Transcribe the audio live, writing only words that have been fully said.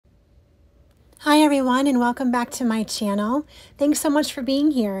Hi everyone, and welcome back to my channel. Thanks so much for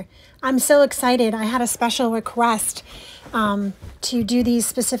being here. I'm so excited. I had a special request to do these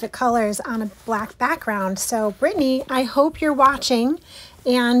specific colors on a black background. So Brittany, I hope you're watching,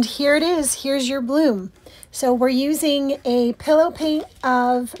 and here it is. Here's your bloom. So we're using a pillow paint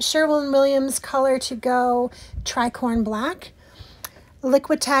of Sherwin Williams Color to Go Tricorn Black,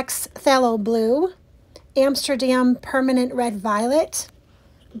 Liquitex Phthalo Blue, Amsterdam Permanent Red Violet,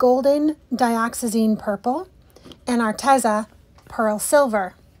 Golden Dioxazine Purple, and Arteza Pearl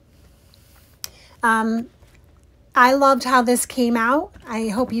Silver. I loved how this came out. I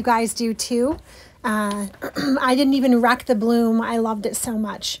hope you guys do too. I didn't even wreck the bloom. I loved it so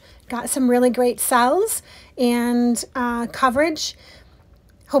much. Got some really great cells and coverage.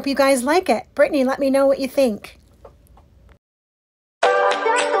 Hope you guys like it. Brittany, let me know what you think.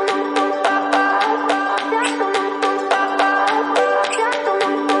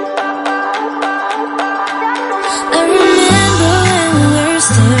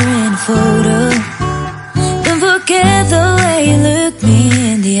 Photo. Don't forget the way you look me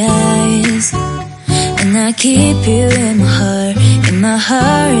in the eyes, and I keep you in my heart. In my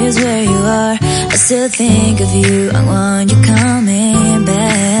heart is where you are. I still think of you. I want you coming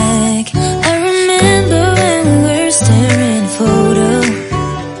back. I remember when we were staring photo.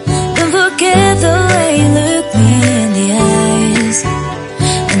 Don't forget the way you look me in the eyes,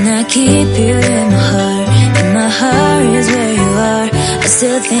 and I keep you in my heart. In my heart is where you are. I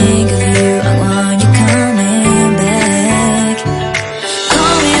still think of you, I want you coming back.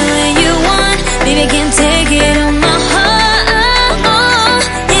 Call me when you want, baby, can't take it on my heart.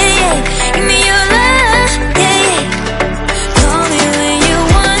 Yeah, yeah, give me your love, yeah, yeah. Call me when you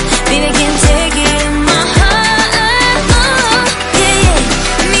want, baby, can't take it on my heart. Yeah, yeah,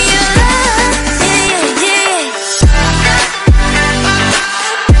 give me your love, yeah, yeah, yeah.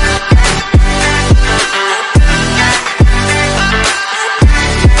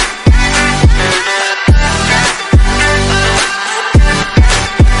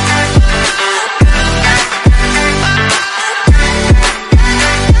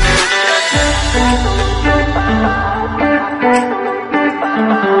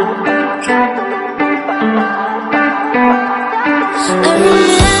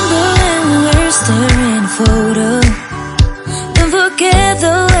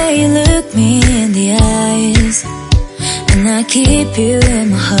 Keep you in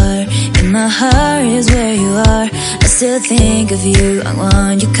my heart. In my heart is where you are. I still think of you. I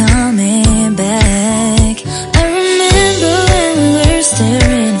want you coming back. I remember when we were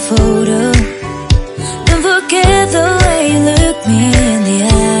staring photo. Don't forget the way you look me in the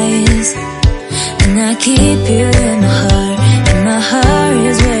eyes, and I keep you in my heart. In my heart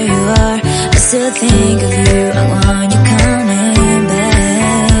is where you are. I still think of you. I want you coming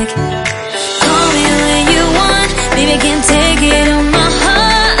back. Call me when you want, baby, can't take it on my heart.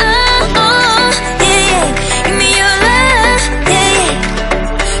 Yeah, yeah, give me your love, yeah, yeah.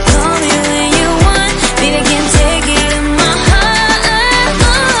 Call me when you want, baby, can't take it on my heart.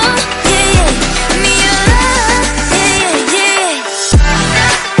 Yeah, yeah, give me your love, yeah, yeah, yeah.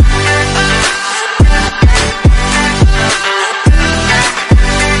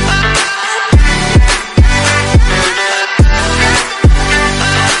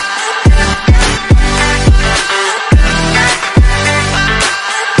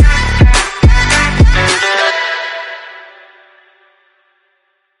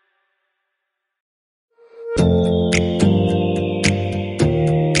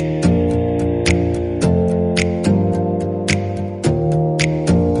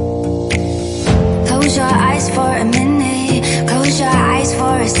 Close your eyes for a minute, close your eyes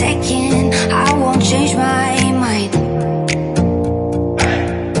for a second. I won't change my mind.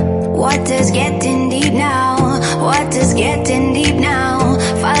 Water's getting deep now, water's getting deep now.